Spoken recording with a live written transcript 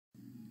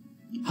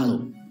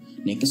Hello,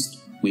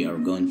 next we are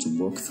going to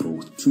work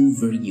through two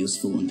very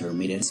useful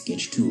intermediate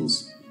sketch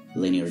tools,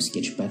 linear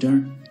sketch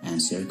pattern and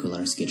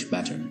circular sketch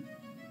pattern.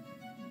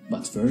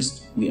 But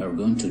first we are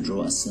going to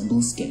draw a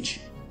simple sketch.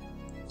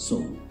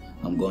 So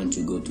I'm going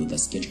to go to the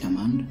sketch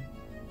command,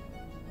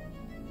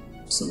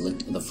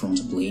 select the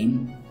front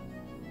plane,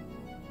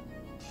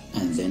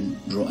 and then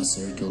draw a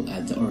circle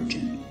at the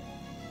origin.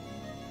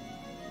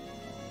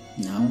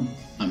 Now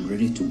I'm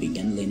ready to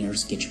begin linear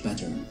sketch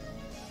pattern.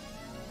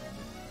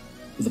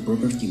 The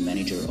property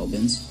manager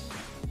opens,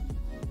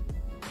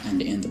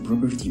 and in the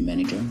property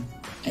manager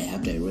I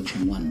have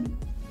direction 1,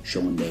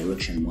 showing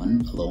direction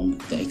 1 along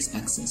the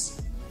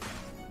x-axis.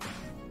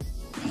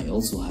 I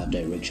also have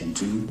direction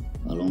 2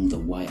 along the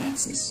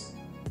y-axis,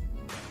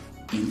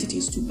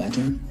 entities to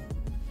pattern,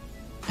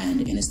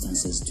 and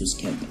instances to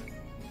skip.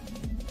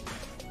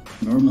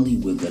 Normally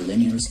with the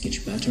linear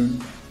sketch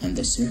pattern and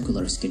the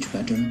circular sketch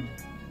pattern,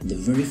 the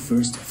very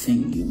first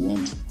thing you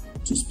want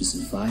to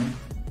specify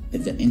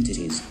is the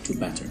entities to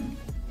pattern.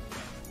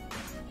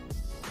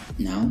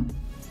 Now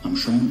I'm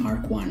showing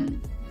arc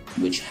 1,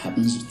 which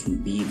happens to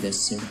be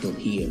this circle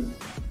here.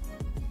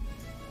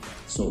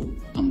 So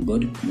I'm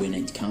good when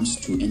it comes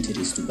to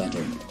entities to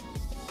pattern.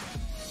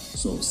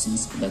 So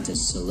since that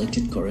is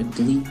selected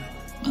correctly,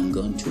 I'm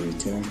going to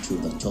return to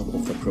the top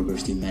of the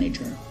property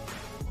manager.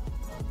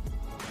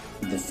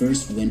 The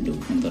first window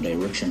on the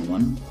direction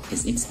 1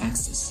 is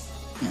x-axis,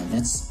 and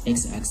that's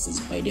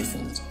x-axis by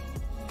default.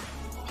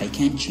 I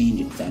can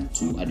change that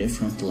to a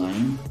different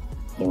line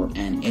or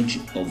an edge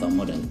of the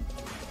model.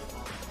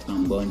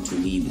 I'm going to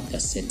leave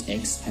the set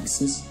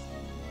x-axis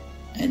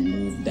and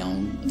move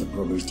down the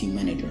property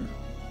manager.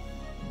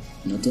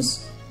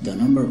 Notice the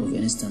number of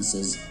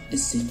instances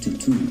is set to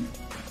 2.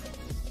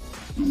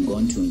 I'm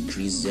going to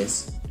increase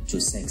this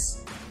to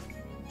 6,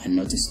 and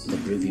notice the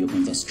preview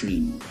on the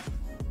screen.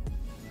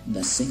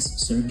 The 6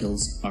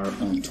 circles are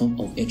on top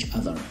of each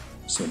other,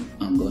 so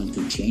I'm going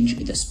to change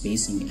the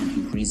spacing and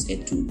increase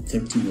it to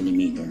 30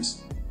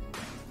 millimeters.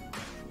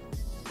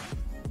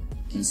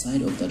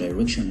 Inside of the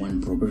direction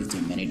 1 property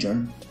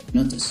manager,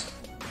 notice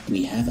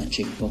we have a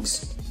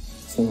checkbox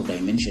for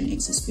dimension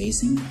x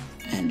spacing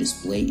and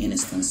display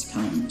instance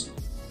count.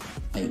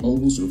 I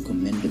always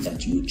recommend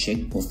that you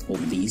check both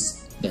of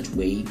these, that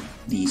way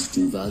these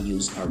two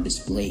values are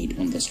displayed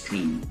on the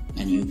screen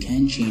and you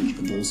can change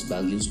those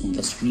values on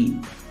the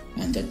screen,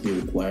 and that be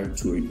required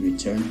to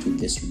return to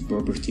this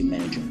property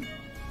manager.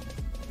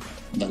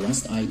 The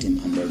last item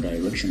under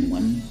direction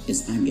 1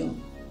 is angle.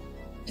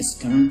 It's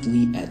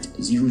currently at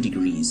 0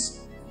 degrees.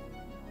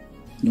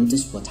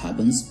 Notice what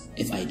happens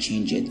if I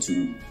change it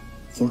to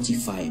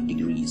 45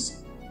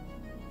 degrees.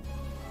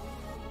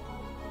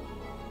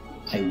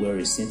 I will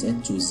reset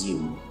it to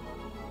 0.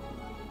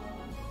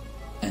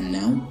 And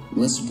now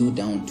let's go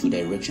down to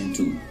direction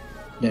 2.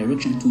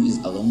 Direction 2 is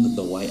along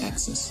the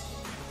y-axis.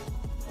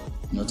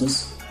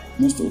 Notice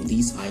most of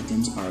these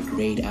items are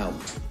grayed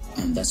out,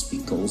 and that's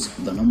because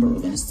the number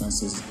of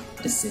instances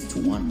is set to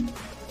 1.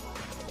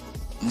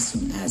 As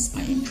soon as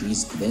I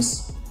increase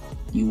this,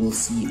 you will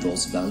see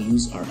those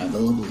values are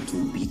available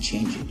to be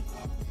changed.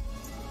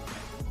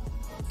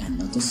 And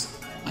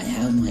notice I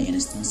have my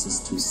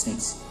instances to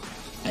 6.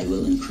 I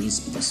will increase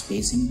the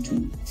spacing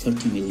to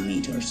 30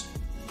 millimeters.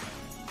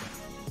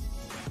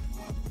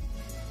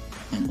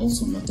 And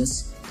also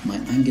notice my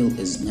angle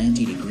is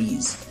 90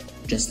 degrees,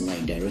 just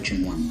like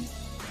direction 1.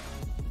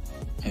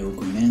 I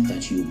recommend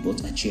that you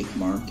put a check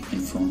mark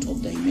in front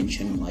of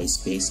dimension y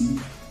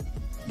spacing,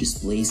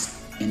 displays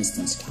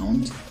instance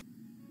count,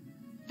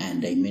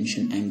 and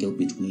dimension angle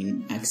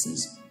between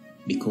axes,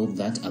 because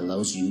that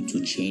allows you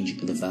to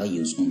change the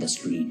values on the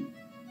screen.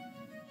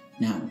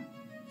 Now,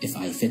 if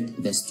I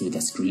fit this to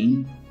the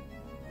screen,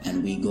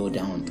 and we go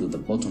down to the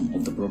bottom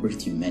of the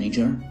property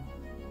manager,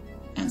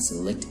 and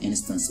select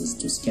instances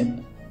to skip,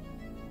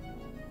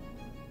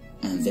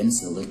 and then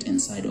select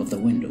inside of the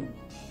window,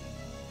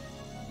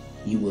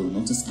 you will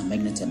notice a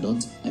magnet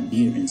dot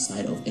appear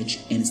inside of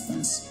each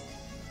instance.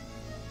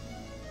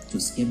 To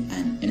skip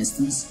an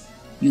instance,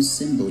 you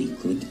simply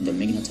click the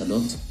magnet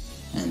dot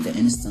and the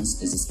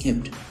instance is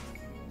skipped.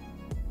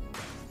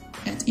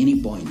 At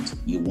any point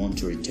you want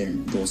to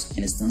return those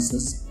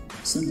instances,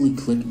 simply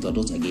click the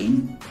dot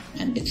again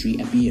and it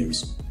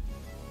reappears.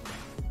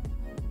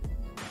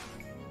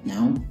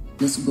 Now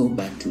let's go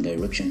back to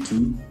direction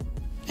 2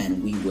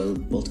 and we will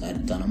put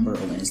the number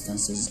of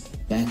instances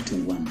back to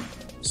 1,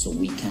 so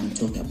we can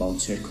talk about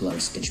circular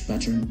sketch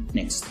pattern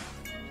next.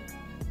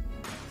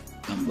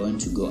 I'm going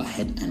to go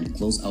ahead and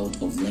close out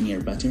of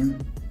linear pattern,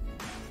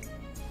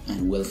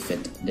 and we'll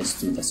fit this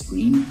to the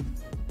screen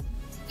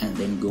and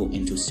then go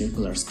into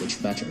circular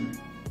sketch pattern.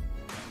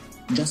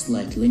 Just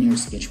like linear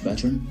sketch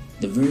pattern,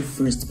 the very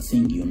first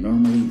thing you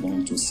normally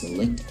want to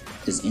select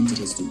is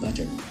entities to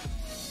pattern.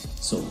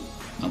 So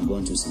I'm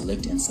going to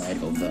select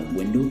inside of the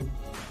window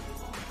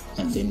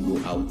and then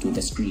go out to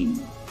the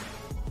screen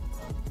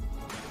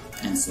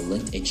and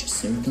select each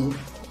circle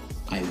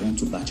I want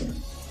to pattern.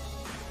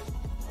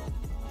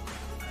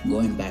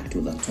 Going back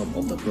to the top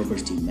of the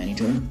property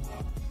manager,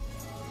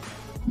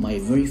 My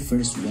very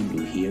first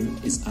window here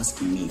is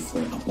asking me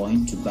for a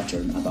point to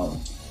pattern about.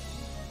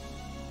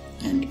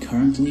 And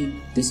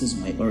currently, this is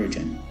my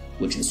origin,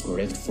 which is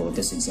correct for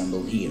this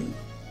example here.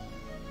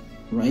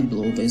 Right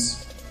below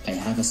this, I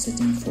have a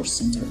setting for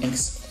center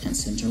X and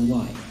center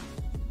Y.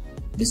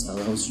 This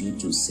allows you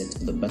to set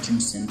the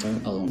pattern center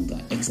along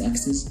the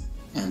X-axis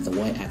and the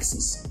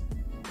Y-axis.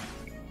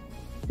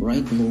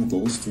 Right below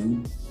those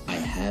two, I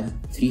have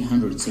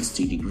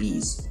 360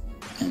 degrees,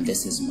 and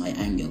this is my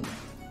angle.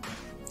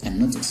 And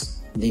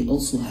notice, they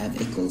also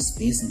have equal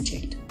spacing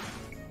checked.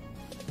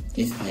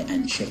 If I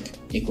uncheck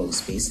equal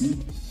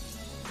spacing,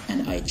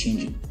 and I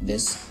change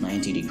this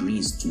 90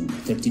 degrees to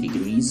 30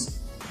 degrees,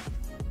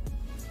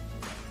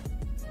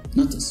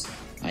 notice,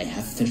 I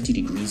have 30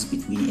 degrees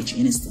between each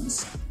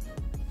instance.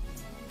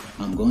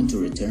 I'm going to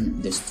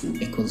return this to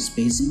equal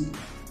spacing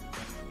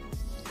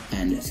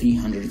and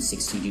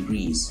 360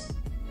 degrees.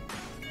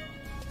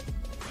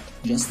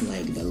 Just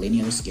like the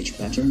linear sketch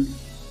pattern,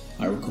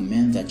 I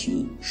recommend that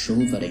you show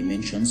the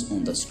dimensions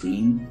on the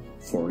screen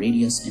for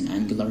radius and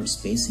angular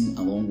spacing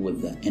along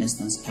with the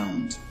instance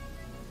count.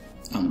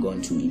 I'm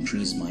going to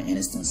increase my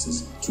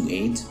instances to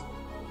 8,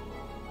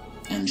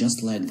 and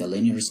just like the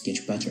linear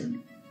sketch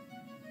pattern,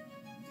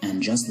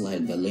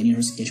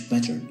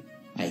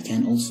 I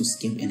can also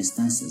skip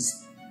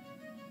instances.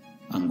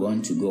 I'm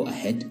going to go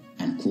ahead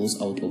and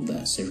close out of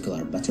the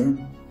circular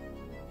pattern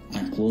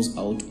and close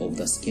out of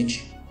the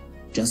sketch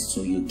just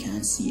so you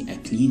can see a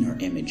cleaner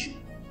image.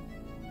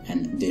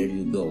 And there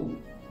you go.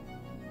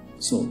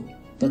 So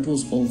that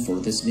was all for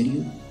this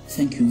video.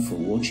 Thank you for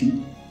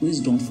watching. Please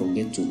don't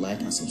forget to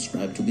like and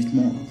subscribe to get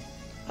more.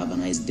 Have a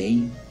nice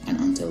day, and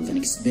until the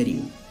next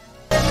video.